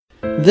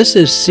This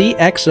is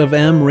CX of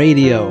M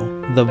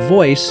Radio, the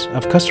voice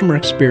of customer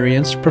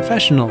experience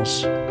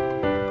professionals.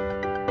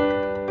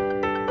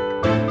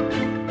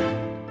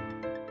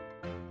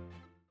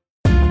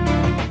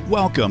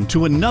 Welcome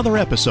to another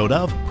episode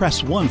of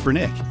Press 1 for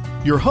Nick.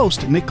 Your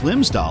host, Nick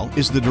Glimsdahl,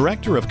 is the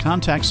Director of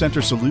Contact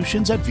Center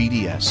Solutions at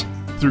VDS.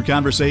 Through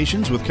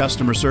conversations with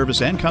customer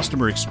service and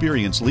customer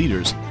experience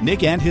leaders,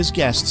 Nick and his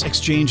guests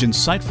exchange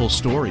insightful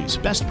stories,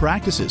 best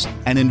practices,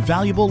 and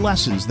invaluable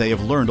lessons they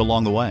have learned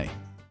along the way.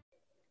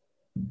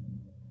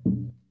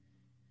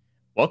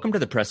 Welcome to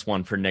the Press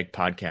 1 for Nick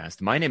podcast.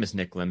 My name is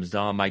Nick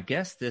Glimsdahl. My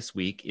guest this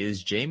week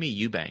is Jamie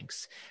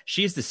Eubanks.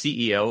 She is the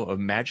CEO of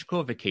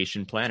Magical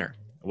Vacation Planner.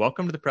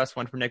 Welcome to the Press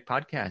 1 for Nick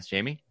podcast,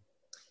 Jamie.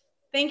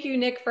 Thank you,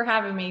 Nick, for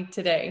having me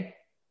today.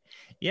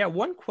 Yeah,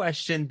 one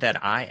question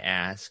that I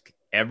ask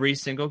every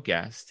single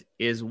guest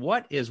is,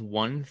 what is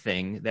one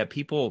thing that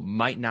people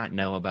might not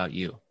know about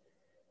you?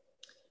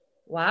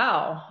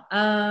 Wow.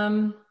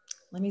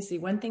 Let me see.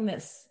 One thing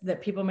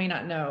that people may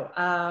not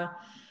know.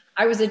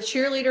 I was a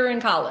cheerleader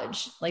in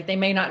college. Like, they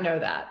may not know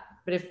that,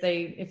 but if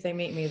they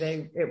meet me,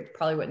 it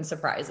probably wouldn't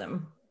surprise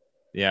them.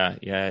 Yeah.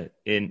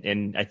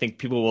 And I think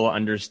people will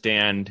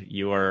understand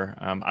your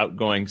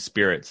outgoing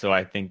spirit. So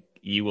I think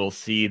you will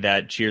see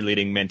that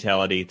cheerleading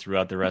mentality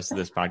throughout the rest of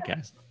this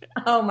podcast.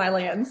 Oh, my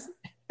lands.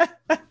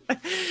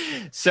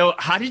 So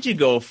how did you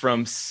go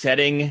from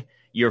setting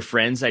your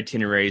friends'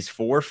 itineraries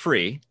for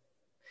free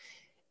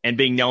and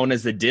being known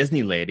as the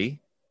Disney lady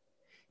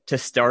to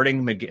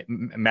starting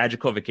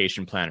Magical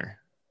Vacation Planner?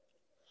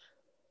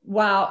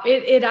 Wow.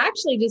 It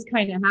actually just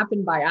kind of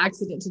happened by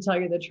accident, to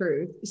tell you the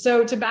truth.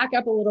 So to back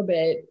up a little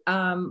bit,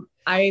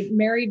 I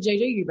married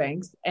JJ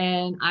Eubanks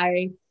and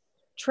I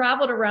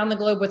traveled around the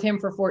globe with him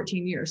for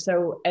 14 years.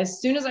 So as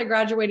soon as I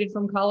graduated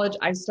from college,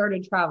 I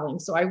started traveling.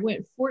 So I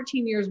went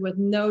 14 years with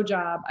no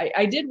job.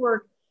 I did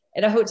work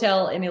at a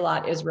hotel in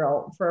Eilat,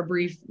 Israel for a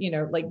brief,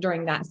 like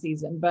during that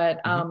season. But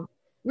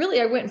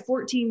really, I went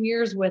 14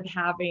 years with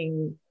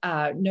having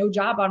no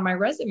job on my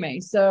resume.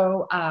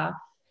 So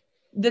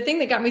the thing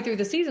that got me through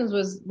the seasons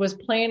was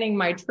planning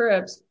my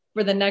trips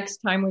for the next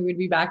time we would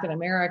be back in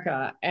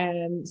America.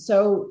 And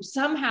so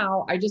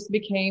somehow I just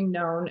became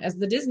known as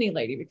the Disney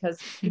lady, because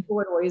people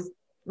would always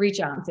reach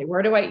out and say,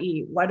 where do I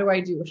eat? What do I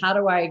do? How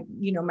do I,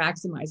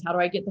 maximize? How do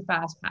I get the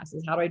fast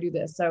passes? How do I do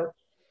this? So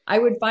I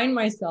would find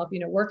myself,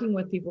 working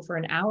with people for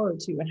an hour or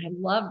two, and I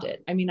loved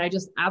it. I mean, I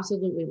just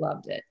absolutely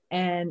loved it.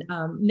 And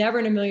never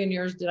in a million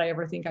years did I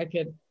ever think I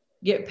could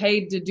get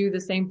paid to do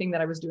the same thing that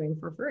I was doing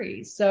for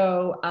free.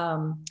 So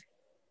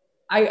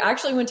I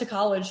actually went to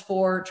college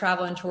for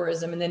travel and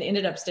tourism, and then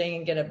ended up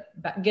staying and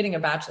getting a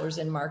bachelor's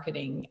in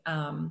marketing,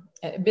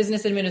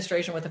 business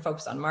administration with a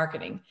focus on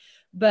marketing.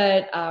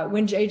 But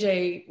when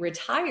JJ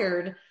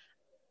retired,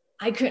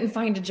 I couldn't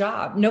find a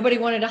job. Nobody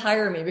wanted to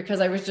hire me because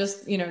I was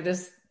just,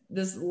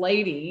 this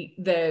lady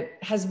that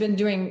has been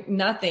doing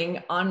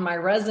nothing on my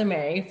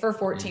resume for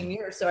 14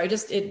 years. So it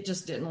just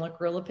didn't look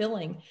real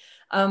appealing.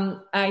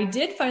 I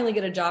did finally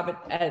get a job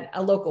at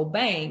a local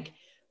bank.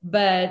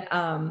 But,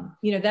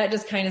 that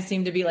just kind of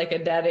seemed to be like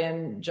a dead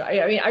end job.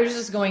 I mean, I was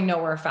just going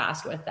nowhere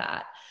fast with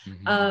that.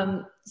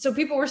 So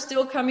people were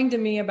still coming to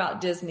me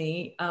about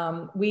Disney.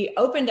 We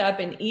opened up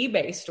an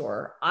eBay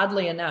store,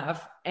 oddly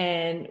enough,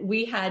 and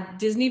we had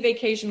Disney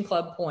Vacation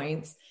Club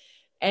points,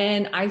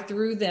 and I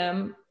threw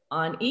them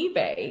on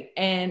eBay,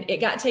 and it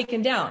got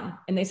taken down.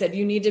 And they said,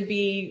 you need to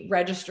be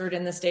registered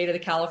in the state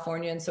of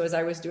California. And so as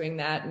I was doing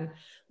that, and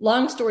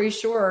long story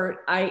short,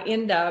 I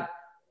end up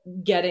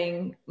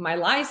getting my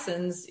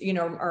license,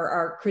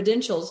 or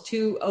credentials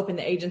to open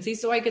the agency,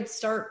 so I could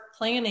start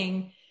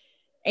planning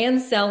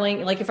and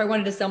selling. Like, if I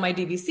wanted to sell my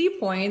DVC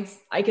points,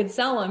 I could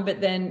sell them.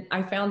 But then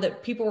I found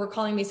that people were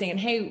calling me saying,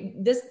 hey,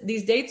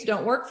 these dates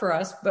don't work for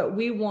us, but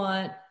we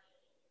want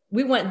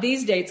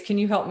these dates. Can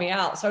you help me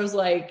out? So I was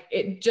like,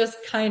 it just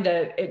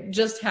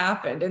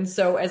happened. And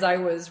so as I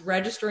was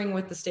registering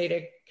with the state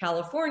of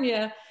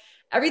California,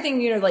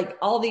 everything, like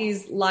all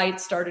these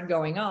lights started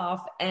going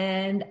off,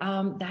 and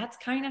that's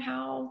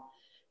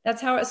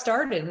how it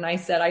started. And I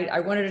said, I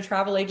wanted a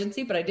travel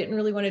agency, but I didn't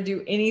really want to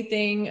do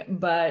anything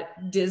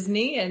but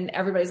Disney. And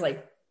everybody's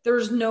like,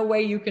 there's no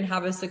way you can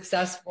have a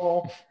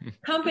successful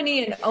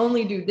company and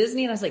only do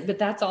Disney. And I was like, but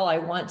that's all I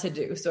want to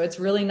do. So it's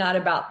really not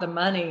about the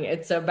money.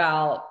 It's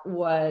about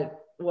what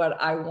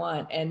I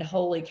want. And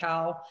holy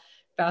cow,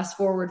 fast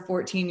forward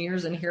 14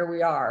 years and here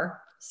we are.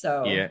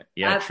 So yeah,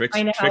 that's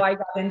kind of how I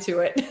got into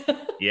it.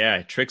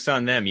 Yeah, tricks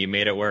on them. You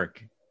made it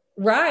work.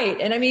 Right.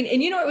 And I mean,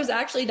 it was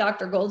actually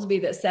Dr.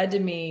 Goldsby that said to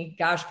me,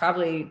 gosh,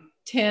 probably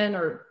 10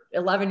 or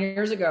 11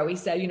 years ago, he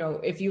said,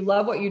 if you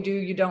love what you do,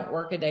 you don't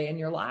work a day in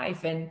your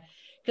life. And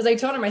because I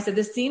told him, I said,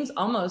 this seems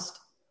almost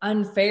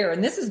unfair.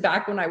 And this is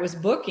back when I was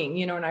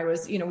booking, and I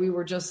was,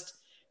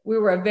 we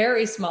were a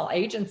very small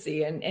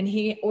agency, and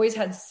he always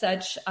had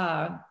such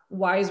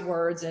wise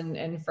words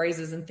and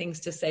phrases and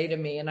things to say to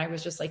me. And I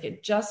was just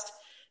like,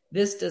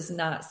 this does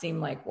not seem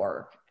like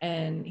work.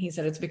 And he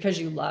said, it's because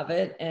you love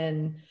it.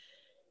 And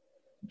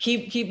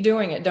keep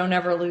doing it. Don't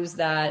ever lose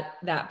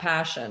that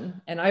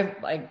passion. And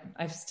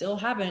I still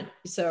haven't.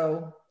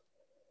 So.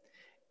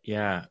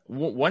 Yeah.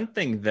 One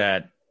thing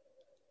that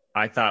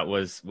I thought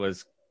was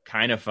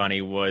kind of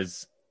funny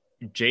was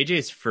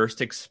JJ's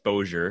first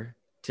exposure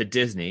to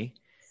Disney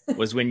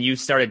was when you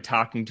started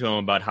talking to him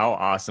about how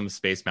awesome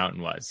Space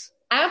Mountain was.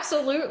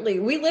 Absolutely.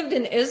 We lived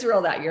in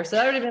Israel that year. So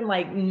that would have been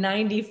like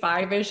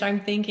 95-ish, I'm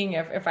thinking,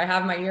 if I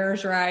have my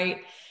years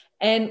right.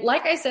 And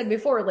like I said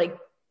before, like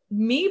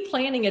me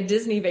planning a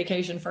Disney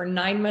vacation for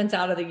 9 months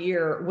out of the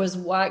year was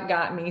what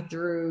got me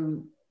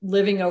through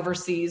living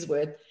overseas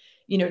with,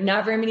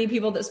 not very many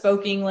people that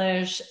spoke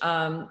English,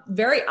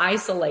 very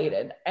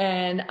isolated.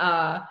 And,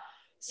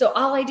 so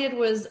all I did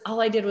was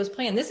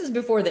plan. This is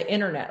before the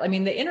internet. I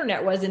mean, the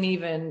internet wasn't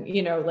even,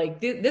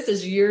 this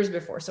is years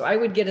before. So I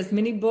would get as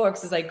many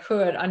books as I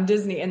could on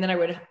Disney. And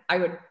then I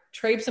would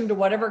traipse them to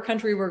whatever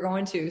country we're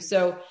going to.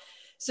 So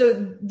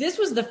this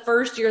was the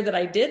first year that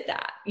I did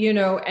that,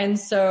 and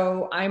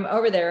so I'm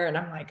over there and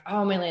I'm like,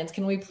 oh my lands,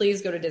 can we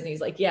please go to Disney?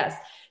 He's like, yes.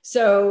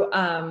 So,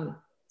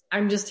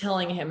 I'm just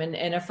telling him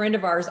and a friend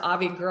of ours,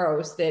 Avi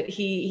Gross, that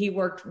he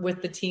worked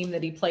with the team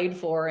that he played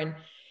for, and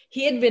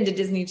he had been to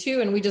Disney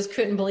too. And we just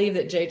couldn't believe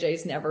that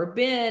JJ's never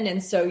been.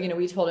 And so,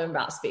 we told him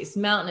about Space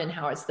Mountain and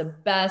how it's the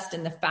best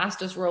and the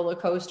fastest roller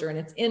coaster and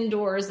it's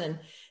indoors and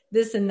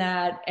this and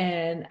that.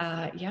 And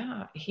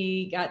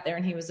he got there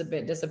and he was a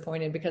bit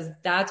disappointed because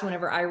that's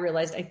whenever I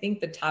realized, I think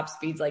the top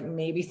speed's like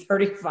maybe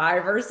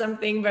 35 or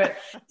something. But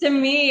to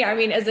me, I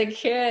mean, as a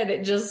kid,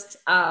 it just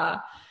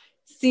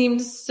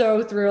seemed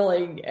so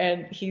thrilling.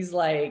 And he's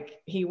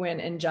like, he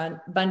went and did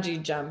a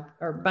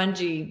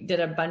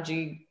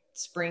bungee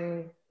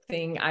spring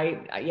thing.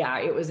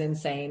 It was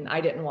insane. I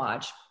didn't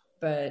watch,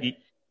 but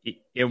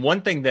and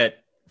one thing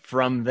that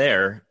from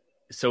there,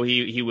 so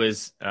he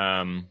was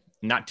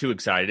not too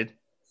excited,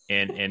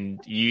 and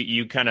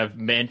you kind of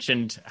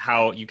mentioned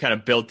how you kind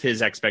of built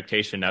his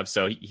expectation up.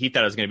 So he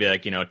thought it was going to be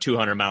like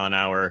 200 mile an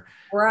hour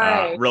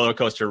roller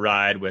coaster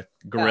ride with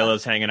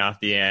gorillas hanging off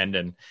the end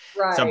and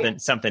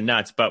something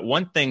nuts. But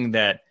one thing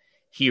that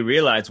he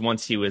realized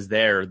once he was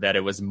there, that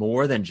it was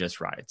more than just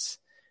rides.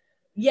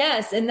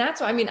 Yes. And that's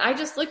why, I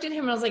just looked at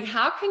him and I was like,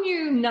 how can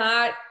you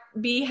not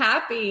be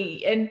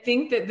happy and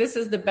think that this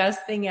is the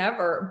best thing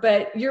ever?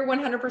 But you're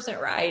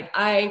 100% right.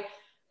 I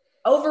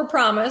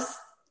overpromised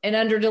and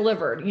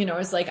underdelivered.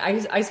 It's like,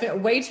 I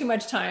spent way too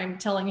much time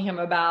telling him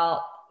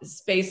about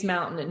Space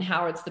Mountain and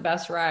how it's the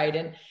best ride.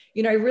 And,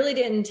 I really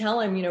didn't tell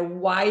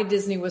him, why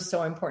Disney was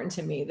so important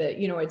to me, that,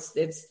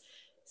 it's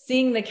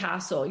seeing the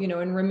castle,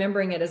 and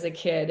remembering it as a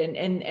kid.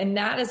 And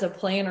that as a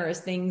planner is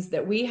things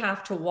that we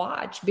have to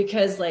watch,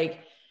 because like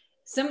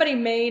somebody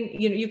may,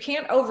 you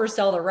can't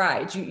oversell the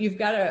rides. You've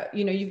got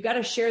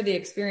to share the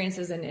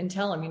experiences and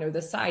tell them,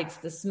 the sights,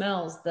 the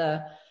smells,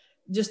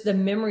 just the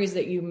memories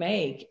that you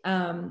make.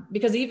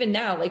 Because even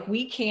now, like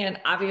we can't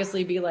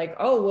obviously be like,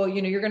 oh, well,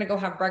 you're going to go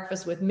have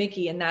breakfast with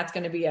Mickey and that's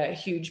going to be a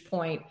huge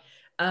point.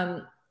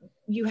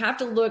 You have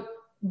to look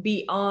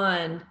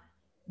beyond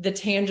the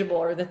tangible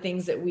or the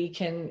things that we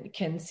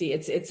can see.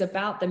 It's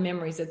about the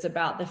memories. It's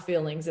about the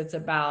feelings. It's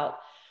about,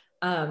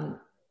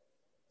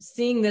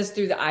 seeing this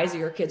through the eyes of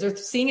your kids, or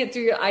seeing it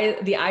through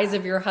the eyes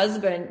of your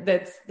husband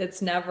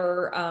that's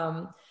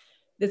never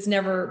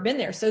been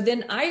there. So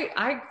then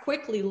I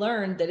quickly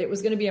learned that it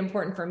was going to be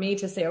important for me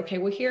to say, okay,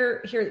 well,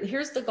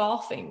 here's the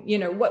golfing,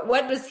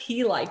 what does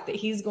he like that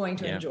he's going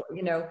to enjoy?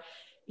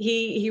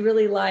 He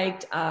really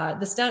liked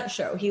the stunt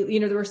show.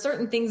 There were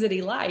certain things that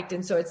he liked.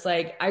 And so it's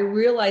like, I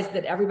realized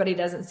that everybody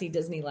doesn't see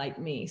Disney like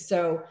me.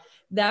 So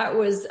that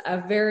was a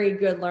very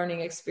good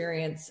learning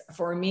experience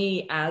for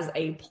me as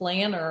a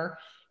planner.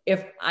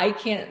 If I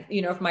can't,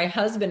 if my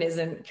husband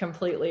isn't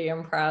completely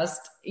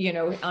impressed,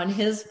 on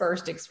his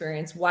first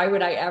experience, why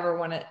would I ever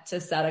want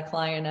to set a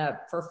client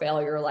up for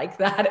failure like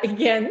that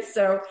again?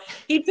 So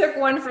he took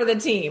one for the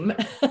team.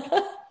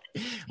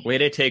 Way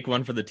to take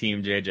one for the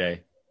team, JJ.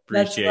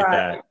 Appreciate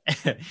that.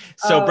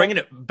 So bringing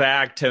it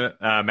back to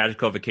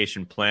Magical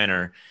Vacation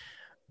Planner,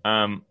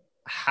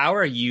 how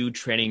are you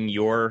training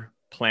your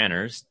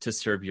planners to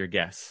serve your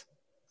guests?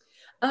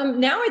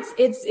 Now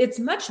it's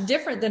much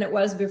different than it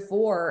was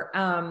before.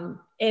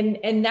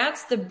 And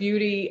that's the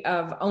beauty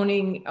of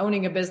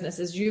owning a business,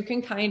 is you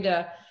can kind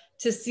of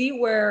to see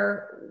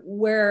where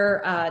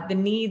the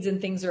needs and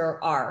things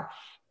are.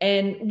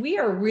 And we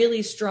are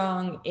really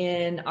strong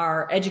in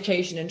our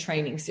education and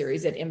training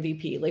series at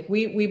MVP. Like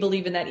we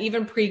believe in that.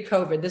 Even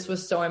pre-COVID, this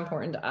was so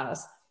important to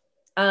us.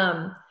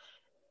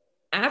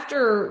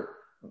 After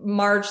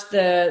March,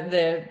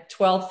 the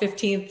 12th,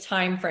 15th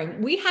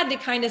timeframe, we had to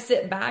kind of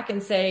sit back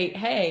and say,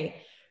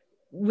 hey,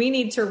 we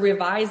need to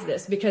revise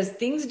this because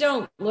things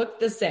don't look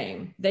the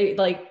same. They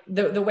like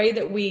the way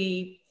that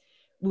we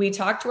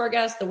talk to our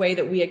guests, the way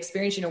that we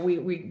experience,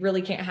 we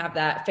really can't have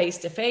that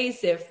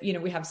face-to-face. If,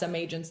 we have some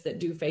agents that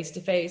do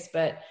face-to-face,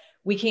 but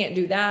we can't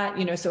do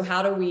that, so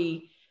how do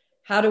we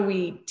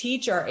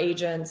teach our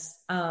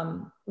agents,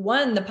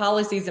 one, the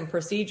policies and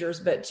procedures,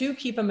 but two,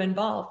 keep them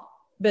involved,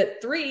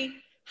 but three,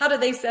 how do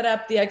they set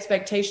up the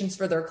expectations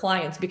for their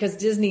clients? Because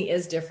Disney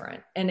is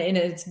different and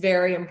it's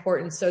very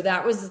important. So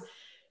that was,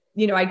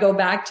 I go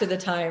back to the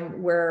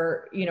time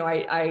where,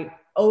 I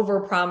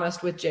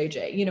overpromised with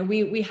JJ.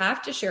 We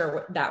have to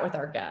share that with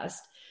our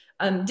guests.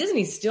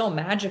 Disney's still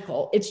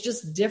magical. It's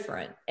just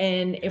different.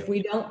 And if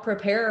we don't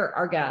prepare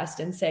our guest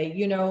and say,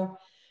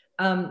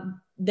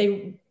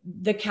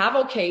 the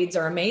cavalcades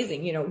are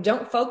amazing.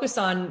 Don't focus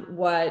on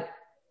what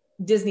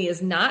Disney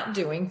is not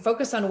doing,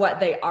 focus on what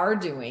they are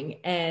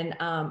doing. And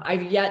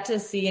I've yet to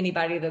see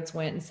anybody that's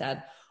went and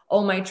said,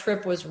 oh, my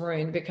trip was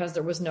ruined because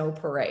there was no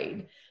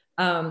parade.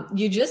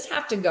 You just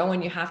have to go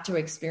and you have to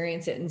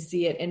experience it and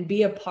see it and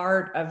be a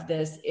part of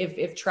this.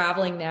 If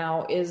traveling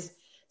now is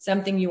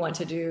something you want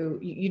to do,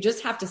 you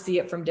just have to see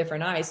it from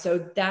different eyes. So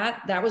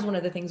that was one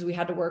of the things we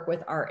had to work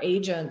with our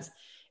agents,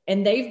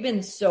 and they've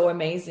been so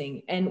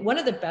amazing. And one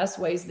of the best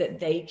ways that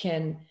they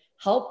can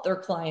help their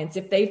clients,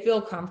 if they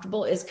feel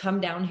comfortable, is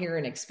come down here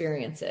and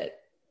experience it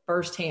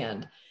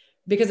firsthand,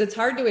 because it's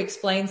hard to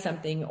explain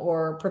something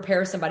or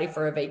prepare somebody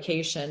for a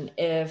vacation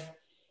if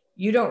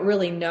you don't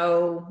really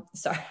know,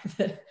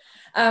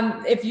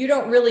 if you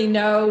don't really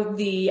know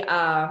the,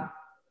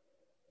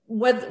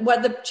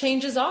 what the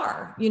changes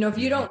are, if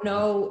you don't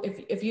know,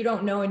 if you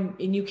don't know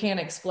and you can't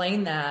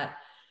explain that,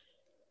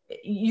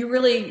 you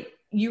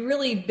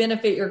really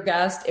benefit your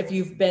guest if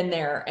you've been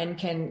there and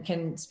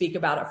can speak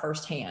about it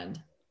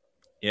firsthand.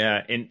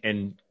 Yeah.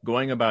 And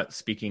going about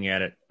speaking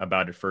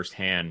about it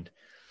firsthand,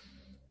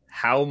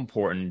 how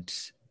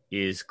important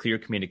is clear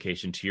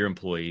communication to your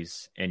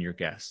employees and your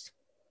guests?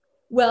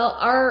 Well,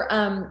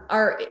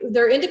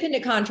 they're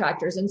independent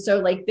contractors. And so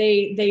like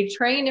they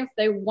train if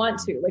they want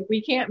to, like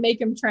we can't make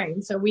them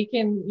train. So we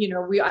can,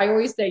 I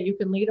always say you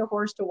can lead a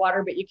horse to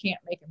water, but you can't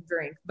make them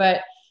drink.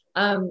 But,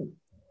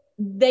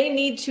 they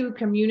need to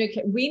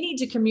communicate. We need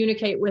to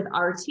communicate with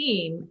our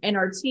team, and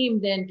our team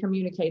then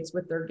communicates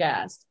with their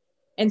guests.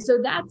 And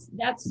so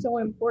that's so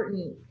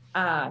important,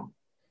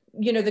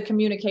 the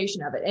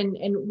communication of it.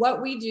 And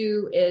what we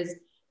do is,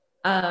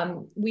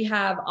 we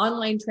have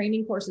online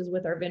training courses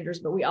with our vendors,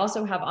 but we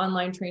also have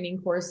online training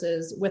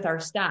courses with our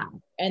staff.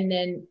 And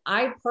then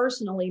I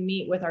personally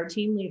meet with our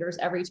team leaders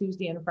every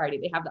Tuesday and Friday.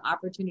 They have the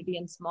opportunity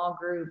in small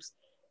groups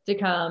to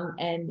come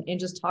and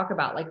just talk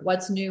about like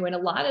what's new. And a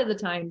lot of the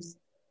times,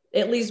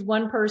 at least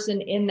one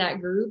person in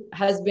that group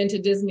has been to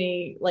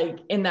Disney like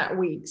in that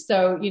week.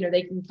 So,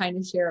 they can kind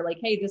of share like,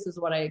 hey, this is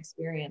what I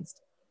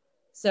experienced.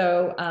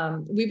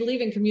 So we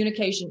believe in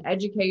communication,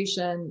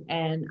 education,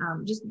 and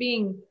just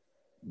being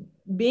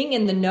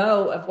in the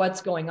know of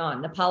what's going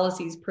on, the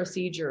policies,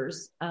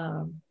 procedures,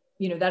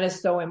 that is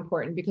so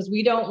important, because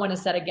we don't want to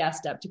set a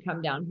guest up to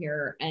come down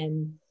here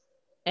and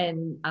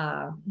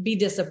be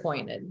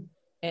disappointed.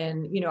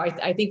 And,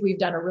 I think we've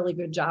done a really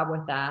good job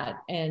with that.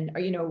 And,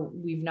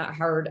 we've not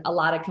heard a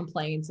lot of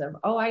complaints of,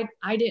 oh,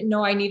 I didn't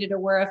know I needed to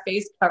wear a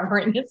face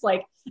covering. It's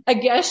like a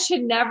guest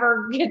should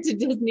never get to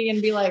Disney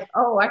and be like,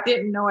 oh, I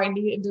didn't know I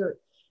needed to,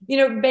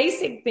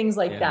 basic things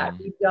like that.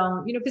 We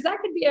don't, because that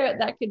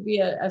could be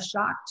a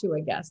shock to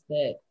a guest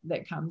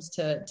that comes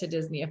to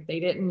Disney if they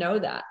didn't know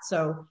that.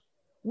 So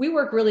we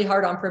work really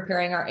hard on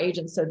preparing our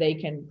agents so they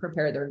can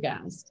prepare their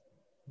guests.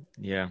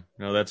 Yeah,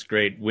 no, that's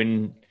great.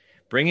 When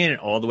bringing it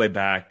all the way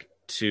back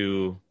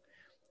to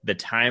the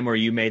time where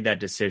you made that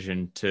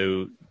decision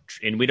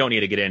and we don't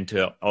need to get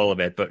into all of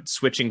it, but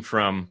switching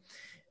from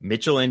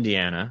Mitchell,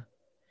 Indiana,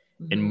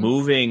 and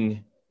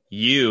moving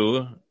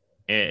you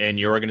and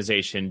your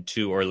organization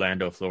to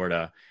Orlando,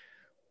 Florida.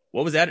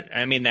 What was that?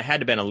 I mean, that had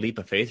to have been a leap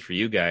of faith for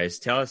you guys.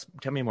 Tell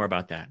me more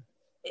about that.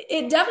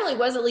 It definitely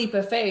was a leap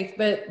of faith,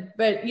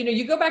 but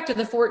you go back to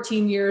the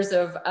 14 years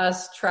of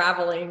us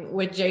traveling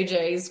with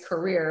JJ's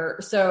career.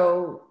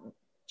 So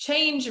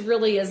change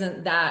really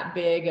isn't that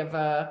big of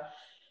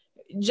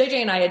JJ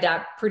and I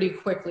adapt pretty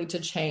quickly to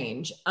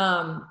change.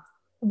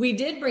 We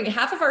did bring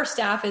half of our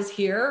staff is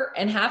here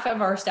and half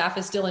of our staff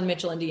is still in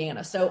Mitchell,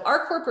 Indiana. So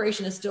our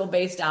corporation is still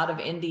based out of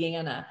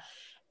Indiana.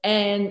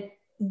 And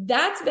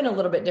that's been a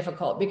little bit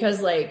difficult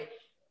because like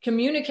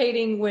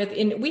communicating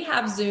we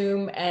have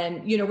Zoom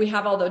and, we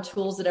have all the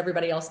tools that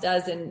everybody else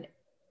does. And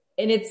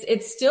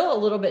it's still a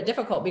little bit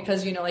difficult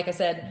because, like I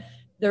said,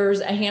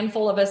 there's a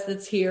handful of us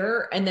that's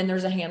here and then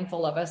there's a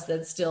handful of us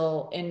that's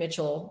still in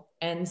Mitchell.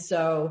 And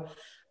so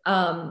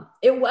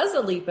it was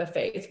a leap of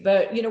faith,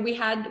 but we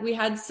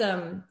had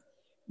some,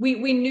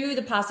 we knew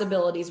the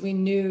possibilities. We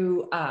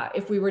knew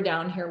if we were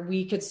down here,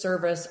 we could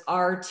service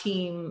our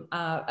team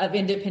of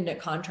independent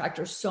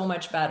contractors so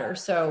much better.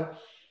 So,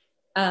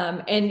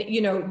 and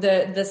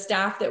the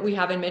staff that we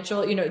have in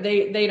Mitchell,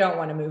 they don't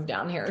want to move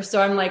down here.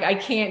 So I'm like, I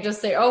can't just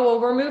say, oh, well,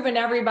 we're moving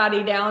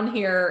everybody down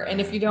here. And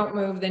if you don't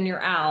move, then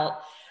you're out.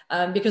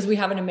 Because we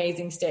have an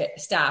amazing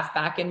staff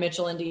back in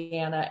Mitchell,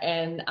 Indiana,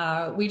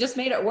 and we just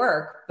made it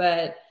work.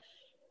 But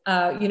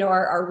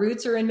our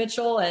roots are in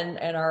Mitchell,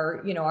 and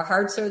our our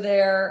hearts are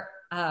there.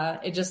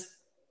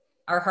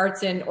 Our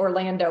hearts in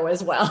Orlando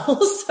as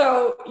well.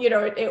 So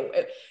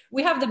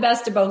we have the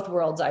best of both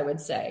worlds, I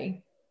would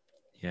say.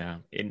 Yeah,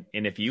 and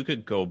if you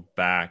could go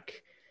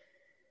back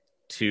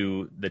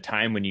to the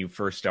time when you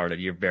first started,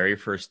 your very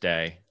first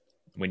day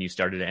when you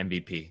started at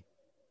MVP,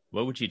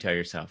 what would you tell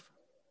yourself?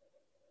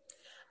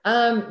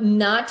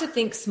 Not to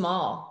think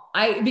small.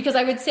 Because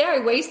I would say I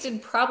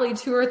wasted probably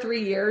 2 or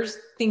 3 years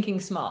thinking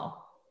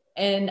small.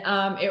 And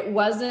it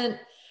wasn't,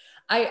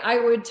 I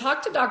would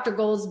talk to Dr.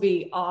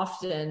 Goldsby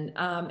often.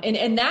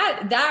 And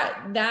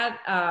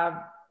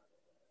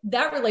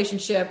that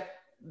relationship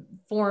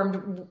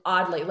formed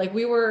oddly. Like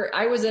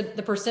I was at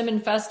the Persimmon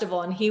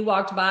Festival and he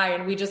walked by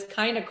and we just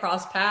kind of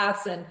crossed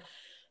paths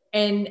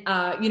and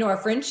our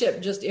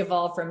friendship just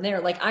evolved from there.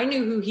 Like I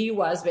knew who he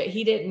was, but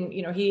he didn't,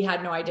 he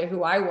had no idea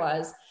who I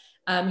was.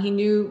 He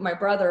knew my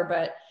brother,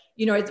 but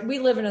we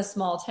live in a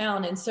small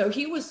town. And so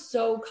he was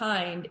so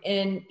kind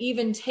and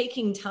even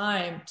taking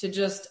time to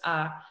just,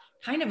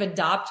 kind of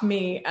adopt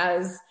me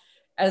as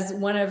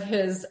one of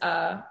his,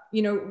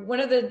 one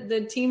of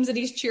the teams that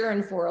he's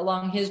cheering for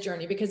along his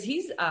journey, because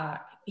he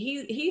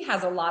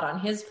has a lot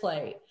on his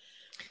plate.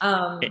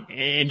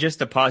 And just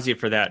to pause you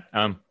for that,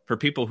 for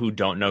people who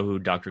don't know who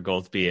Dr.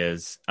 Goldsby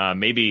is,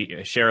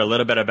 maybe share a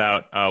little bit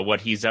about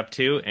what he's up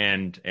to,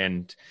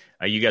 and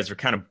you guys are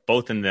kind of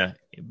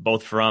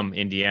both from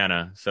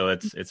Indiana, so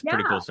it's a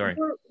pretty cool story.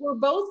 We're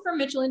both from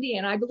Mitchell,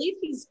 Indiana. I believe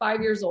he's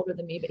 5 years older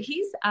than me, but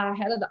he's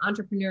head of the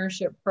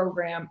entrepreneurship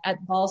program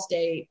at Ball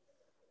State.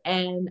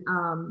 And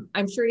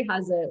I'm sure he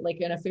has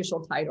an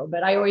official title,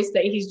 but I always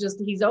say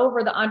he's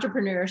over the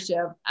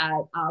entrepreneurship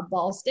at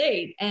Ball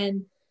State.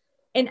 And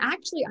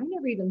actually, I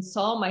never even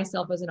saw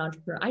myself as an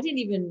entrepreneur. I didn't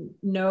even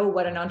know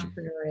what an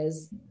entrepreneur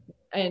is.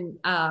 And,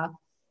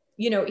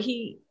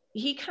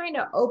 he kind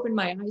of opened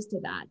my eyes to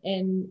that.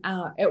 And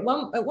at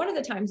one of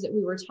the times that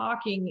we were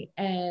talking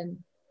and,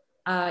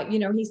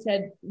 he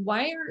said,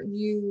 why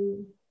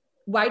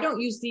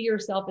don't you see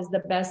yourself as the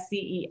best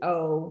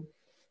CEO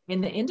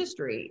in the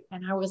industry?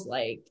 And I was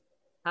like,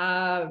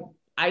 I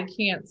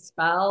can't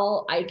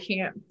spell, I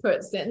can't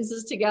put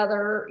sentences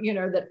together,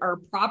 that are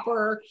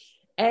proper.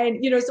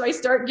 And, so I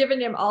start giving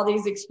him all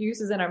these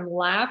excuses and I'm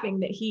laughing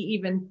that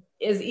he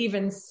is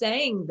even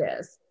saying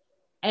this.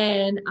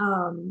 And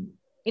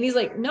he's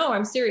like, no,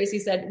 I'm serious. He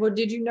said, well,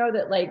 did you know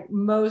that like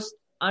most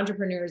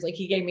entrepreneurs, like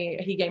he gave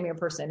me a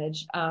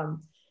percentage.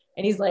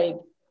 And he's like,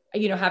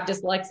 have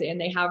dyslexia and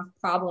they have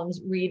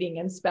problems reading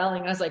and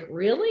spelling. I was like,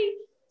 really?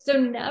 So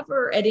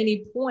never at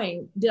any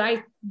point did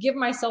I give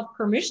myself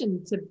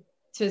permission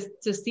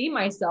to see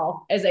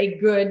myself as a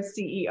good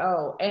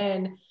CEO.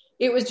 And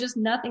it was just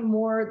nothing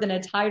more than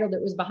a title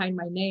that was behind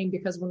my name,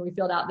 because when we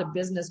filled out the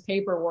business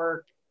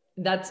paperwork,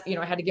 that's,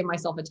 I had to give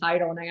myself a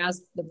title. And I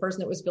asked the person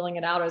that was filling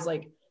it out, I was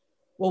like,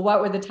 well,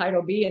 what would the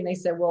title be? And they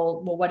said,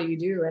 well, what do you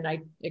do? And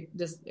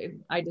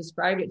I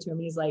described it to him.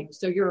 He's like,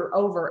 so you're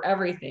over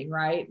everything,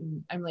 right?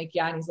 And I'm like,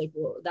 yeah. And he's like,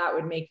 well, that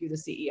would make you the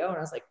CEO. And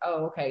I was like,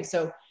 oh, okay.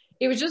 So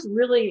it was just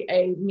really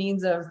a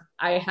means of,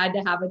 I had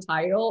to have a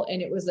title,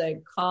 and it was a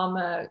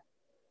comma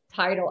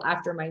title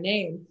after my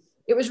name.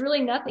 It was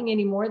really nothing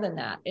any more than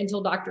that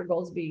until Dr.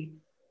 Goldsby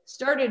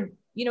started,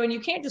 and you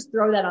can't just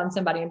throw that on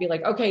somebody and be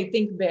like, okay,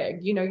 think big,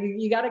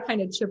 you got to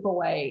kind of chip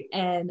away.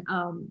 And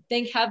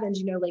thank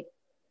heavens, like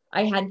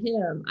I had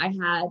him, I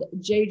had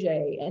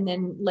JJ, and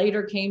then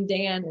later came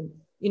Dan,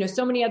 and,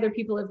 so many other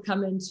people have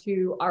come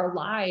into our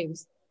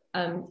lives.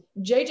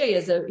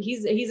 JJ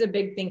he's a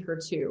big thinker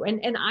too.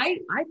 And I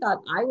thought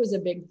I was a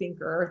big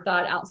thinker, or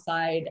thought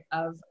outside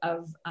of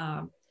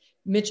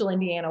Mitchell,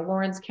 Indiana,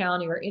 Lawrence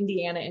County, or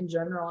Indiana in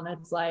general. And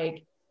it's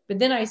like, but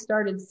then I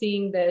started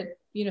seeing that,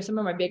 some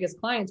of my biggest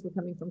clients were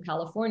coming from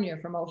California,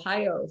 from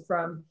Ohio,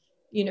 from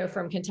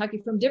Kentucky,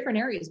 from different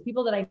areas,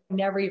 people that I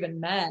never even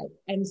met.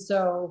 And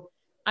so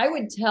I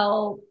would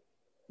tell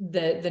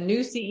the new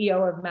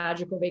CEO of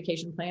Magical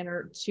Vacation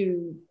Planner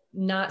to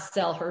not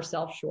sell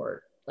herself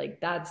short.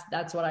 Like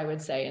that's what I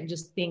would say, and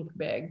just think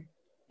big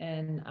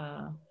and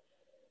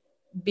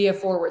be a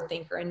forward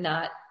thinker and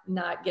not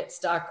get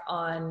stuck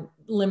on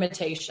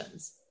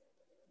limitations.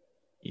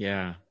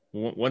 Yeah.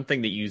 One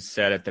thing that you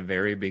said at the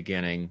very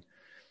beginning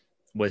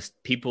was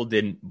people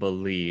didn't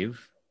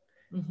believe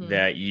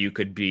that you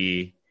could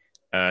be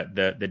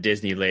the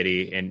Disney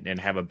lady and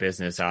have a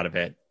business out of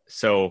it.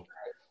 So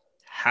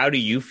how do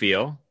you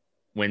feel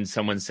when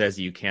someone says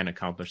you can't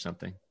accomplish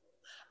something?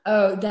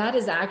 Oh, that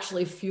is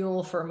actually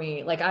fuel for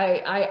me. Like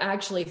I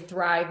actually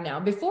thrive now.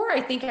 Before,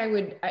 I think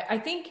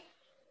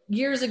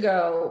years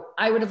ago,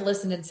 I would have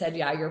listened and said,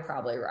 yeah, you're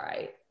probably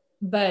right.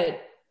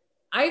 But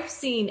I've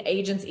seen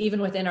agents,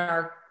 even within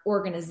our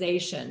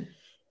organization,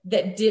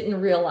 that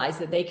didn't realize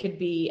that they could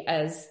be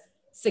as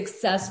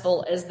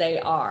successful as they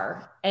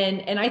are.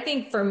 And I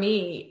think for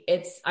me,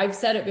 I've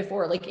said it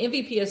before, like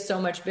MVP is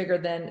so much bigger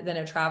than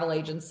a travel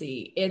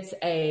agency. It's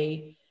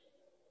a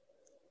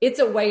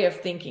way of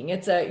thinking.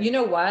 It's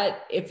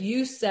if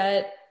you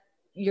set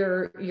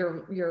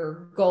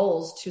your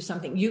goals to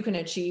something, you can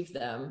achieve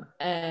them.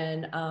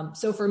 And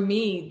so for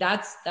me,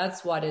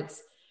 that's what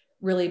it's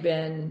really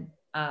been,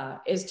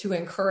 is to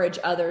encourage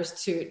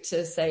others to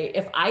say,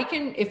 if I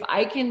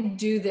can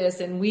do this,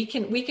 and we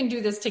can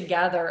do this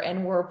together,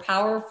 and we're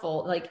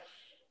powerful. Like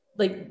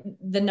like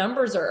the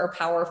numbers are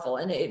powerful,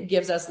 and it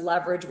gives us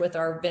leverage with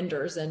our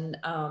vendors. And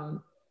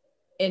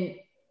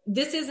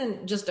this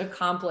isn't just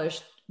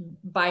accomplished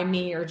by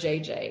me or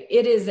JJ.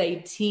 It is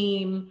a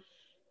team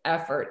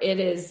effort. It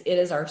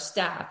is our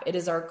staff. It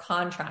is our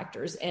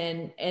contractors.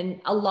 And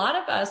a lot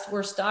of us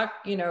were stuck,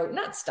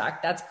 not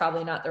stuck. That's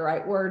probably not the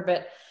right word,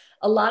 but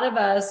a lot of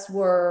us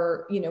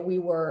were, we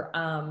were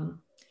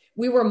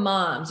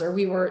moms, or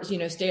we were,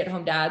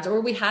 stay-at-home dads,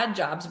 or we had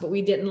jobs, but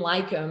we didn't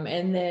like them.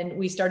 And then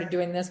we started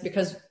doing this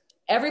because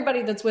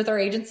everybody that's with our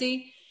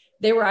agency,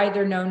 they were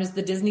either known as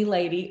the Disney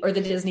lady or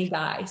the Disney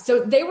guy.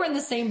 So they were in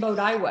the same boat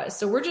I was.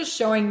 So we're just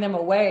showing them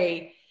a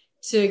way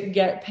to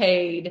get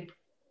paid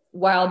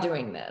while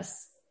doing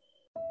this.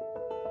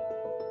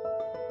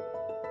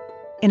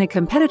 In a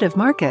competitive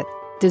market,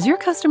 does your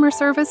customer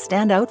service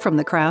stand out from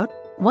the crowd?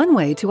 One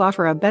way to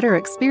offer a better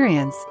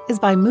experience is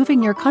by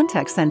moving your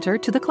contact center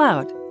to the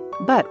cloud.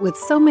 But with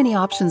so many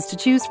options to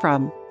choose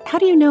from, how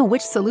do you know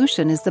which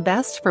solution is the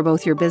best for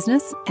both your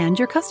business and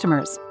your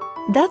customers?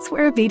 That's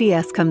where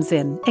VDS comes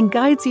in and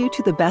guides you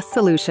to the best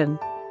solution.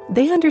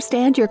 They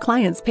understand your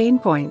clients' pain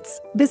points,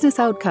 business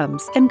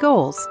outcomes, and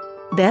goals.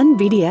 Then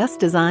VDS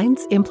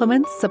designs,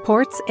 implements,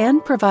 supports,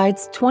 and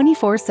provides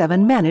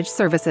 24/7 managed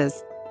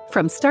services.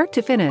 From start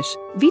to finish,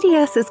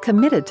 VDS is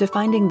committed to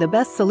finding the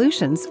best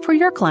solutions for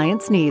your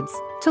clients' needs.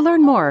 To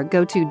learn more,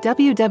 go to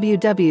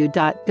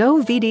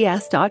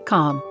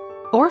www.govds.com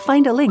or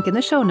find a link in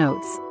the show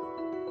notes.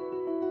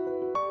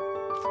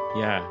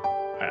 Yeah,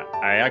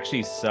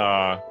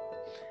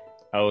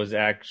 I was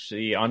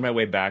actually on my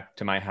way back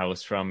to my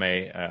house from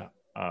a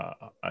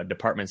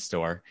department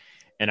store,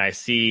 and I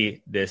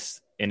see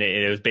this, and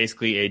it was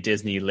basically a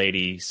Disney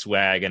lady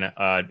swag and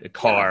a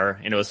car,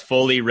 and it was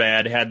fully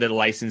red, it had the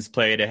license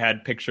plate, it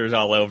had pictures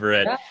all over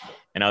it. Yeah.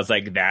 And I was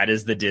like, that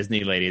is the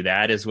Disney lady.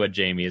 That is what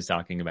Jamie is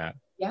talking about.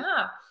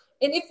 Yeah.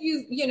 And if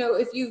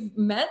you've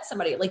met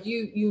somebody, like, when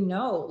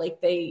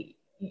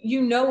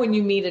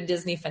you meet a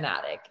Disney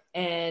fanatic,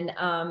 and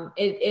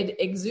it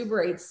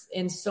exuberates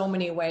in so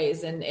many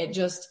ways. And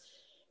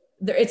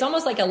it's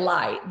almost like a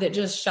light that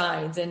just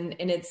shines, and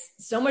it's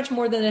so much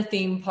more than a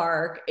theme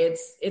park.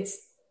 It's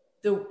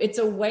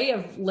a way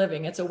of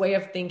living. It's a way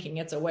of thinking.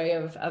 It's a way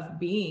of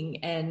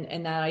being.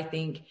 And that, I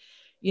think,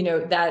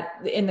 that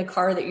in the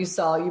car that you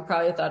saw, you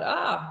probably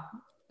thought,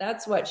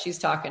 that's what she's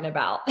talking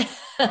about.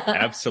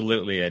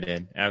 Absolutely. I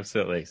did.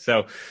 Absolutely.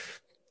 So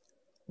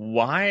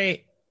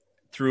why,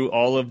 through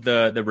all of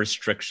the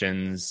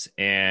restrictions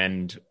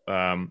and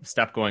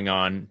stuff going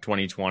on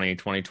 2020,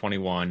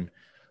 2021,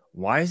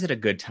 why is it a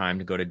good time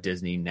to go to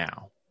Disney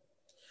now?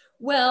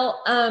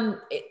 Well,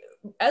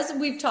 as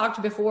we've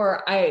talked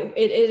before,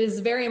 it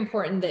is very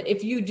important that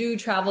if you do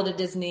travel to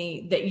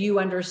Disney, that you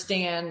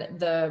understand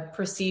the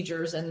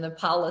procedures and the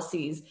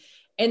policies,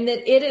 and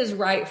that it is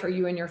right for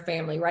you and your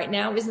family. Right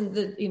now isn't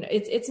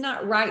it's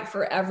not right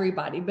for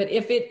everybody, but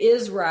if it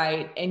is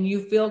right and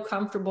you feel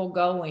comfortable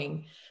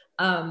going,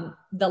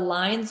 the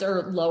lines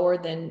are lower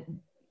than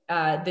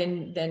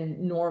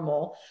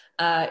normal.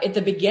 At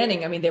the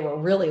beginning, I mean, they were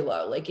really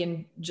low. Like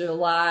in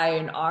July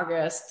and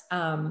August,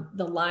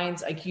 the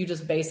lines, like, you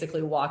just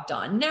basically walked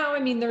on. Now, I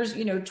mean, there's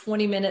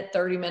 20-minute,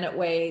 30-minute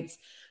waits.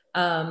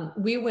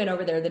 We went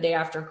over there the day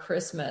after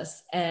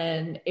Christmas,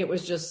 and it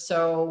was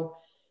so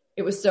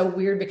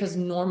weird, because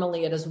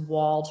normally it is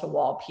wall to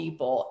wall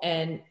people,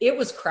 and it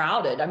was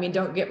crowded. I mean,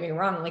 don't get me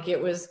wrong. Like,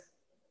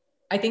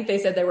 I think they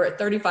said they were at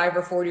 35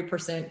 or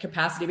 40%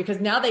 capacity, because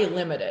now they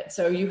limit it.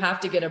 So you have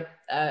to get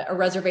a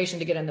reservation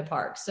to get in the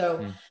park.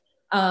 So,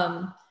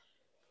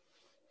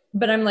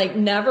 but I'm like,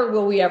 never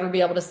will we ever be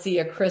able to see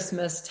a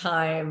Christmas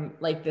time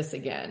like this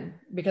again,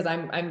 because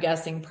I'm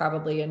guessing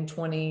probably in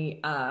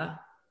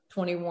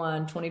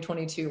 2021,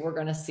 2022, we're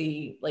going to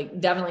see,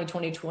 like, definitely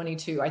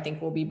 2022, I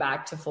think we'll be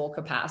back to full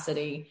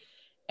capacity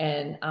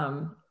and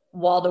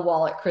wall to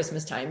wall at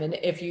Christmas time. And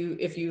if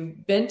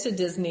you've been to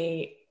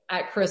Disney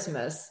at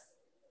Christmas,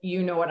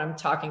 you know what I'm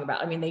talking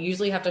about. I mean, they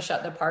usually have to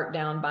shut the park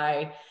down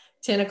by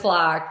 10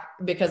 o'clock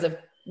because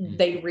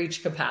they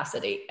reach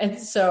capacity. And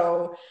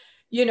so,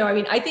 I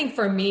mean, I think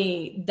for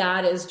me,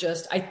 that is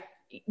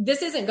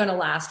this isn't going to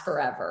last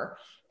forever.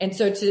 And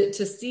so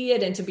to see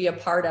it and to be a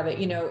part of it,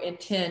 in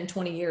 10,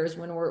 20 years,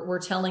 when we're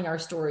telling our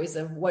stories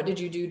of what did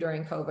you do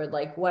during COVID?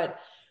 Like, what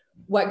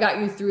got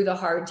you through the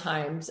hard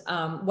times?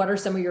 What are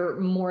some of your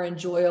more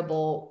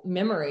enjoyable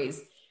memories?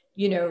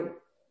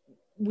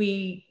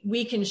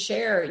 We can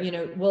share,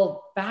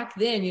 well, back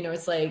then,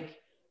 it's like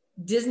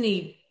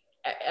Disney,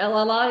 a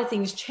lot of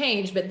things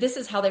changed, but this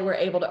is how they were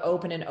able to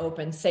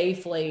open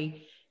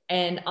safely,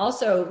 and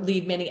also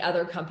lead many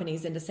other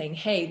companies into saying,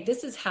 hey,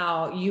 this is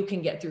how you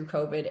can get through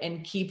COVID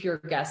and keep your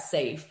guests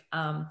safe.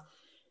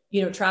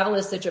 Travel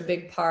is such a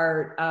big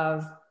part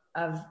of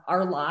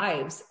our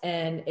lives,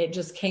 and it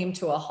just came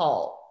to a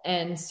halt.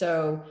 And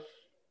so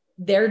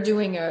they're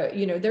doing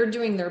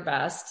their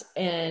best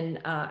and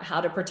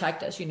how to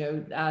protect us,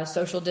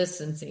 social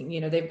distancing,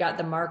 they've got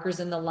the markers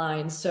in the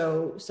lines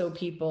so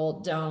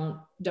people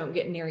don't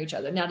get near each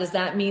other. Now, does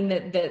that mean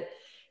that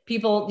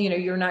people,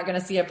 you're not going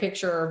to see a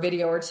picture or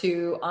video or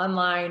two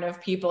online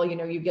of people,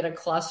 you get a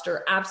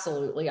cluster.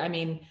 Absolutely. I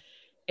mean,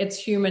 it's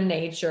human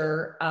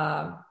nature.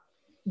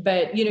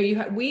 But we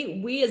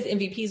as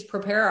MVPs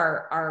prepare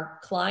our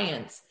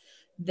clients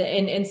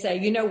and say,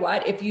 you know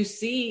what, if you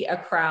see a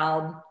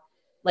crowd,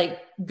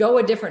 like go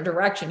a different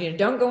direction,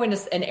 don't go into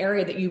an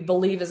area that you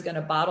believe is going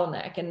to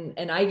bottleneck.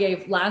 And I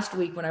gave last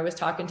week when I was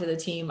talking to the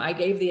team, I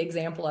gave the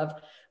example of,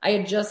 I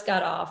had just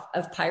got off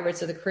of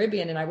Pirates of the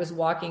Caribbean and I was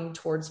walking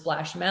towards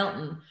Splash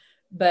Mountain,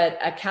 but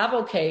a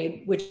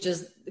cavalcade, which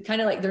is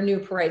kind of like their new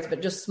parades,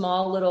 but just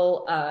small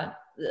little, a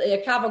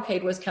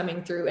cavalcade was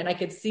coming through and I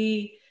could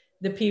see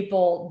the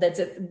people that's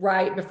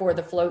right before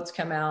the floats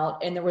come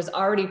out. And there was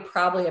already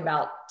probably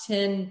about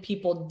 10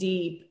 people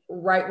deep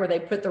right where they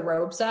put the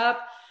ropes up.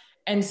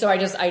 And so I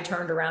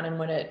turned around and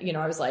went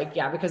I was like,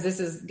 yeah, because this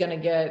is going to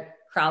get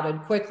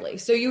crowded quickly.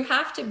 So you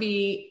have to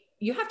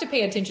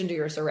pay attention to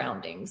your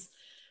surroundings.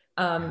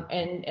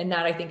 And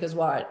that I think is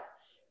what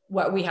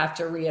we have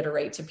to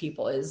reiterate to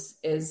people is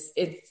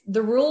it's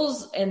the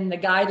rules and the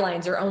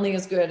guidelines are only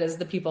as good as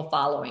the people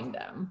following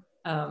them.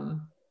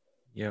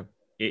 Yeah.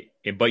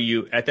 But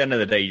you, at the end of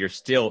the day, you're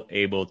still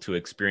able to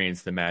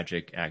experience the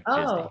magic at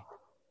Disney.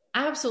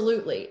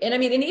 Absolutely. And I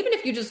mean, and even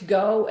if you just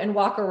go and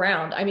walk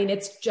around, I mean,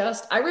 it's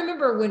just, I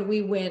remember when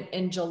we went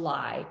in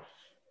July,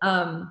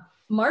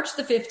 March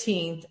the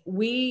 15th,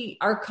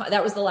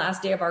 that was the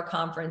last day of our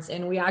conference.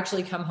 And we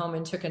actually come home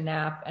and took a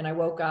nap and I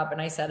woke up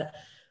and I said,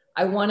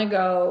 I want to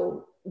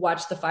go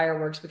watch the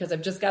fireworks because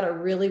I've just got a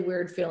really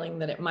weird feeling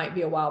that it might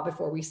be a while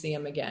before we see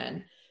them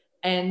again.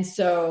 And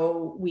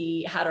so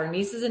we had our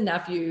nieces and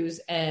nephews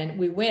and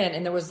we went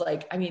and there was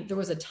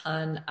a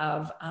ton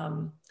of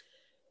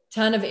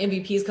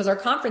MVPs because our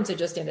conference had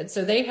just ended.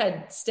 So they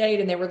had stayed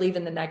and they were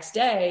leaving the next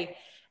day.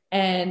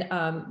 And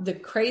the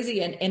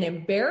crazy and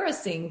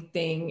embarrassing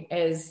thing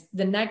is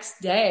the next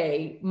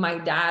day, my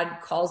dad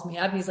calls me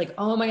up and he's like,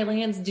 oh my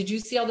lands, did you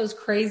see all those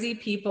crazy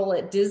people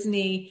at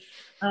Disney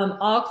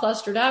all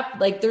clustered up?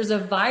 Like there's a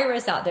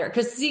virus out there.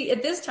 Cause see,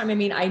 at this time, I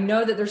mean, I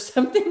know that there's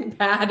something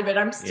bad, but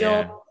I'm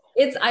still,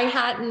 I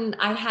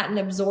hadn't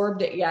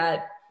absorbed it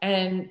yet.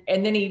 And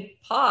then he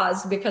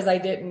paused because I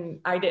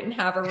didn't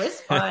have a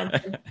response.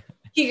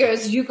 He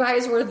goes, you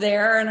guys were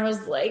there. And I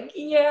was like,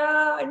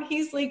 yeah. And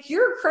he's like,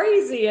 you're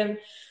crazy. And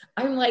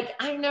I'm like,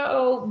 I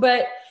know.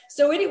 But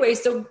so anyway,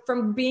 so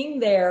from being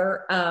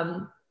there,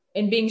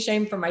 and being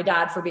shamed for my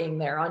dad for being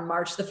there on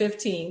March the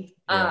 15th,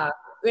 and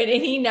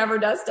he never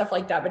does stuff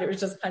like that, but it was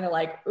just kind of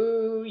like,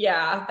 ooh,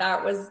 yeah,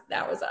 that was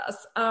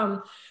us.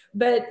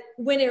 But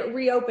when it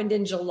reopened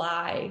in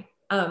July,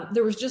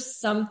 there was just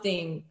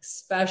something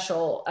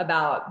special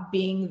about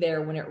being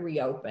there when it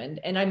reopened.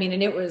 And I mean,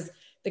 and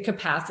the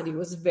capacity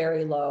was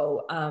very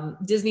low.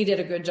 Disney did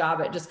a good job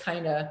at just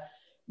kind of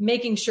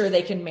making sure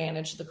they can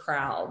manage the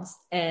crowds.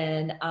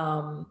 And,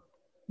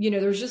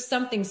 there's just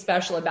something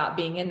special about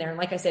being in there. And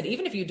like I said,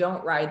 even if you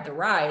don't ride the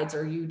rides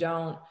or you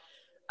don't,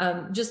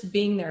 just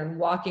being there and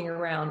walking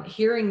around,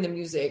 hearing the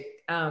music,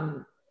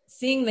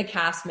 seeing the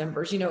cast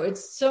members,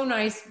 it's so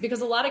nice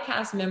because a lot of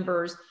cast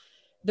members,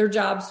 their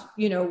jobs,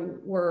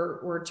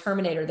 were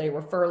terminated, they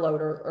were furloughed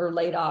or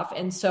laid off.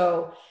 And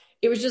so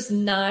it was just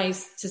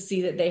nice to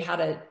see that they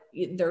had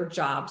their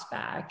jobs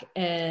back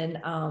and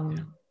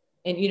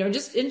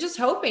just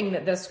hoping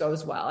that this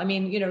goes well. I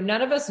mean,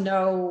 none of us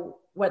know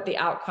what the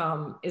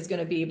outcome is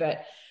going to be,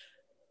 but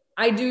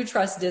I do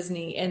trust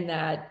Disney in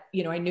that,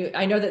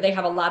 I know that they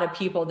have a lot of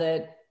people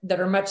that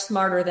are much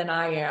smarter than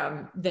I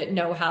am that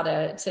know how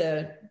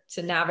to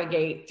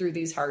navigate through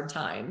these hard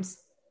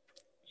times.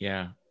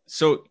 Yeah.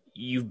 So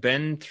you've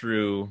been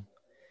doing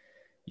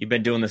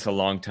this a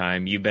long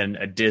time. You've been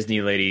a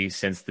Disney lady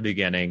since the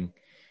beginning.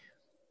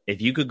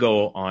 If you could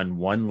go on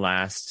one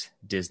last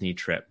Disney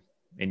trip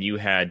and you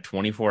had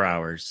 24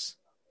 hours,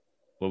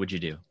 what would you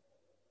do?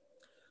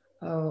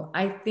 Oh,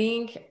 I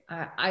think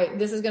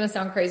this is going to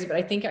sound crazy, but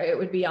I think it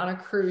would be on a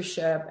cruise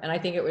ship and I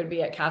think it would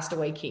be at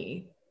Castaway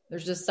Cay.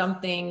 There's just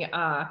something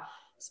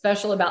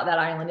special about that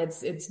island.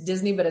 It's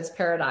Disney, but it's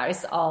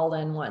paradise all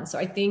in one. So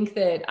I think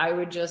that I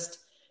would just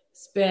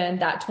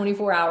spend that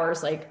 24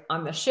 hours like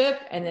on the ship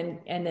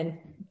and then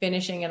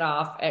finishing it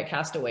off at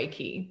Castaway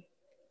Cay.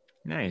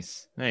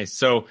 Nice.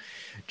 So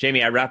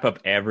Jamie, I wrap up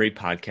every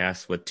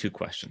podcast with 2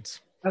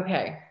 questions.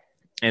 Okay.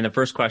 And the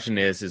first question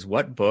is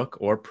what book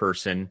or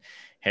person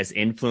has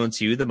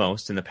influenced you the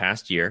most in the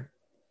past year?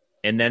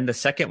 And then the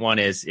second one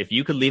is, if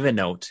you could leave a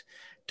note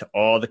to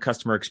all the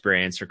customer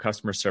experience or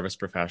customer service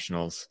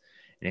professionals,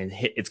 and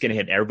it's going to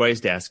hit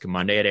everybody's desk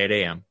Monday at 8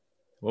 a.m.,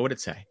 what would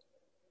it say?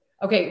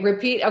 Okay,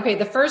 repeat. Okay,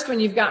 the first one,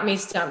 you've got me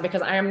stumped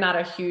because I am not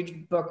a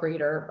huge book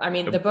reader. I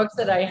mean, the books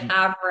that I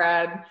have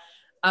read,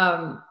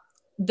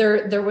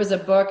 there was a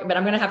book, but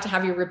I'm going to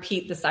have you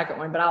repeat the second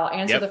one, but I'll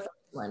answer the first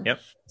one. Yep.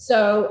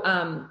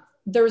 So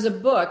there was a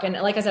book, and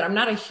like I said, I'm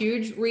not a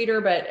huge reader,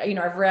 but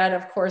I've read,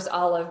 of course,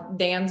 all of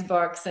Dan's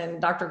books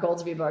and Dr.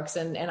 Goldsby books,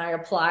 and I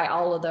apply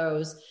all of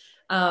those.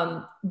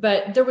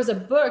 But there was a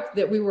book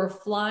that we were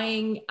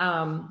flying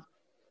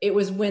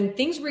when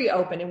things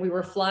reopened and we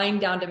were flying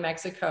down to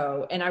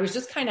Mexico, and I was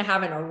just kind of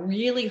having a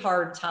really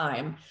hard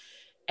time.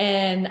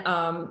 And,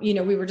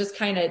 we were just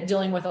kind of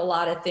dealing with a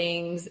lot of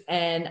things.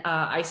 And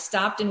I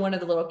stopped in one of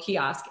the little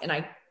kiosks, and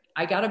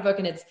I got a book,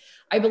 and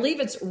I believe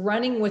it's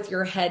Running with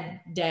Your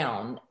Head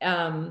Down.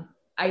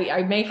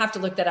 I may have to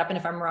look that up, and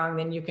if I'm wrong,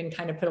 then you can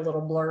kind of put a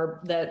little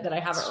blurb that I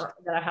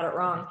had it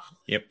wrong.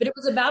 Yep. But it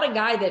was about a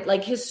guy that,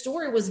 like, his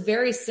story was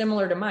very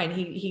similar to mine.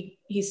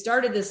 He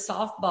started this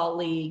softball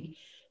league,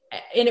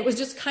 and it was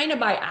just kind of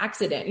by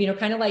accident,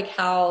 kind of like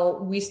how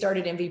we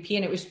started MVP,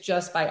 and it was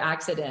just by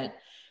accident.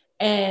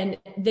 And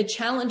the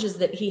challenges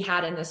that he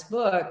had in this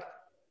book,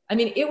 I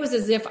mean, it was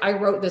as if I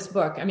wrote this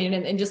book. I mean,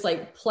 and just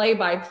like play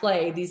by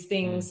play, these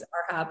things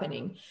are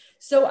happening.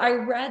 So I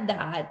read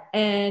that,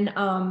 and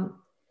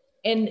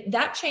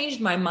that changed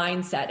my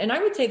mindset. And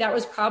I would say that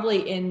was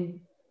probably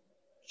in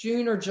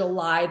June or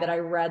July that I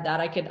read that.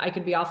 I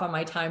could be off on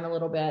my time a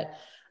little bit.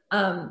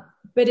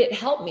 But it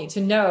helped me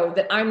to know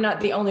that I'm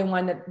not the only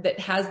one that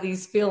has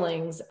these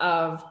feelings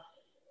of,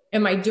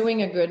 am I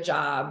doing a good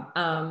job?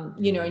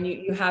 And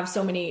you have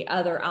so many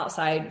other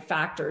outside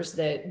factors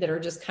that are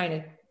just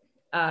kind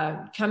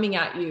of coming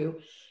at you.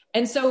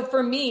 And so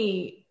for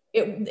me,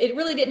 it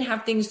really didn't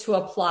have things to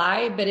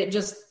apply, but it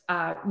just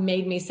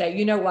made me say,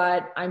 you know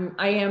what,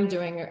 I am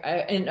doing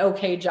an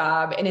okay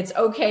job, and it's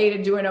okay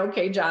to do an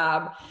okay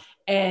job.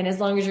 And as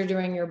long as you're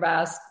doing your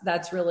best,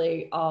 that's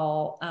really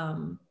all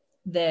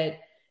that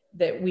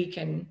we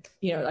can,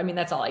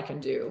 that's all I can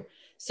do.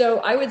 So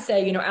I would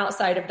say,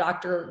 outside of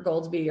Dr.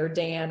 Goldsby or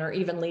Dan or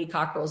even Lee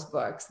Cockrell's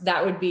books,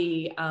 that would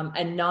be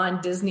a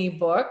non-Disney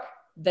book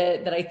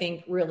that I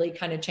think really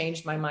kind of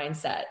changed my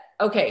mindset.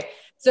 Okay.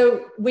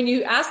 So when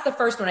you asked the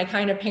first one, I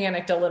kind of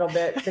panicked a little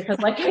bit because,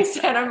 like I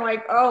said, I'm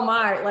like, oh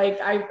my,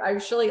 like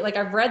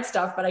I've read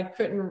stuff, but I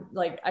couldn't,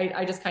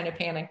 I just kind of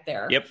panicked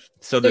there. Yep.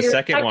 So the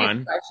second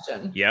one,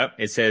 question. Yep.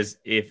 It says,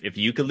 if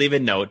you could leave a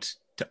note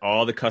to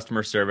all the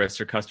customer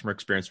service or customer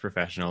experience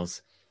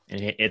professionals,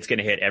 and it's going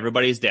to hit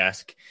everybody's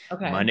desk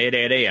Monday at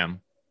 8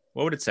 a.m.,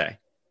 what would it say?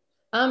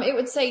 It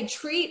would say,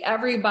 treat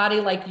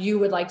everybody like you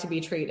would like to be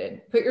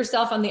treated. Put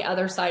yourself on the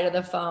other side of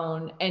the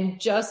phone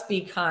and just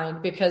be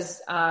kind, because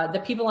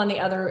the people on the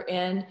other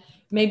end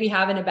may be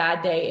having a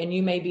bad day, and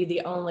you may be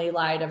the only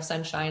light of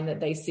sunshine that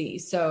they see.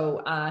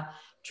 So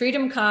treat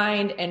them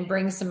kind and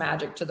bring some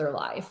magic to their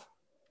life.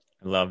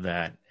 I love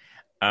that.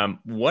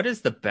 What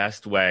is the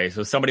best way?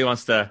 So somebody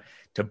wants to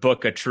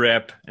book a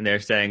trip, and they're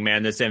saying,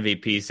 man, this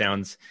MVP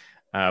sounds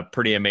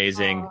pretty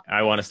amazing.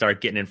 I want to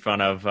start getting in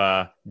front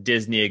of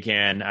Disney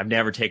again. I've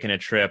never taken a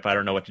trip. I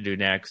don't know what to do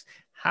next.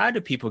 How do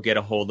people get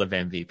a hold of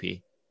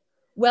MVP?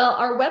 Well,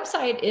 our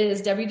website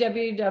is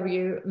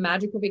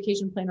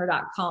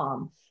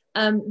www.magicalvacationplanner.com.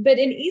 But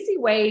an easy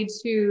way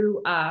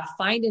to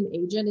find an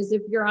agent is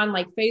if you're on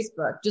like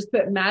Facebook, just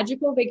put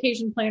Magical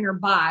Vacation Planner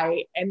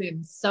by, and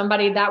then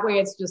somebody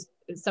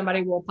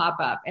will pop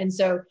up. And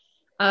so,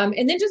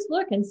 and then just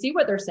look and see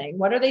what they're saying.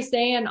 What are they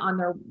saying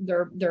on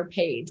their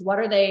page? What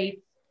are they,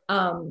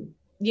 are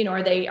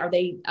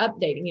they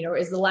updating?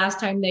 Is the last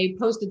time they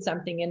posted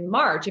something in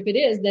March? If it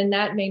is, then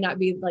that may not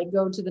be like,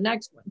 go to the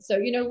next one. So,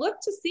 look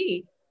to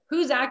see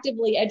who's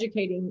actively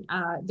educating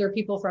their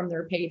people from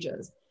their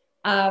pages.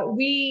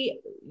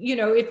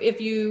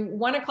 If you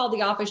want to call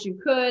the office, you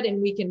could, and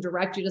we can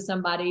direct you to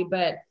somebody.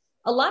 But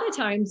a lot of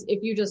times,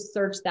 if you just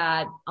search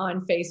that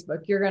on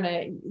Facebook,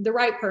 the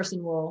right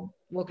person will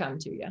come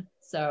to you.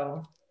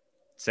 So.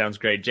 Sounds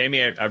great.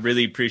 Jamie, I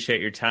really appreciate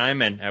your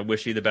time, and I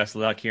wish you the best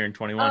of luck here in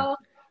 21. Oh,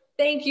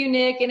 thank you,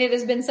 Nick. And it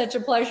has been such a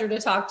pleasure to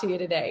talk to you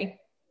today.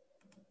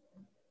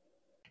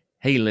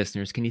 Hey,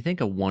 listeners, can you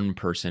think of one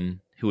person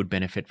who would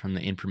benefit from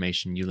the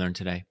information you learned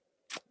today?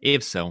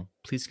 If so,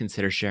 please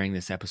consider sharing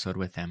this episode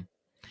with them.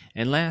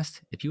 And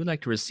last, if you would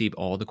like to receive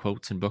all the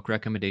quotes and book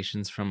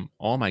recommendations from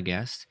all my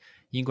guests,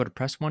 you can go to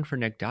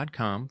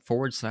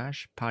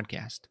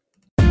pressonefornick.com/podcast.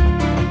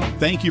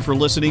 Thank you for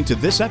listening to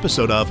this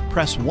episode of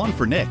Press One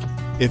for Nick.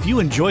 If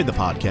you enjoyed the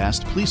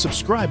podcast, please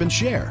subscribe and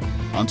share.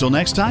 Until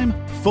next time,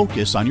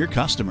 focus on your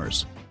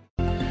customers.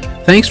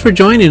 Thanks for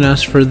joining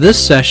us for this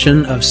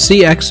session of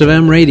CX of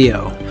M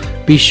Radio.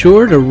 Be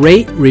sure to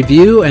rate,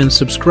 review, and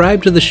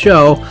subscribe to the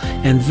show,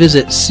 and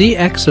visit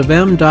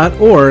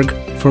cxofm.org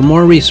for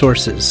more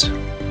resources.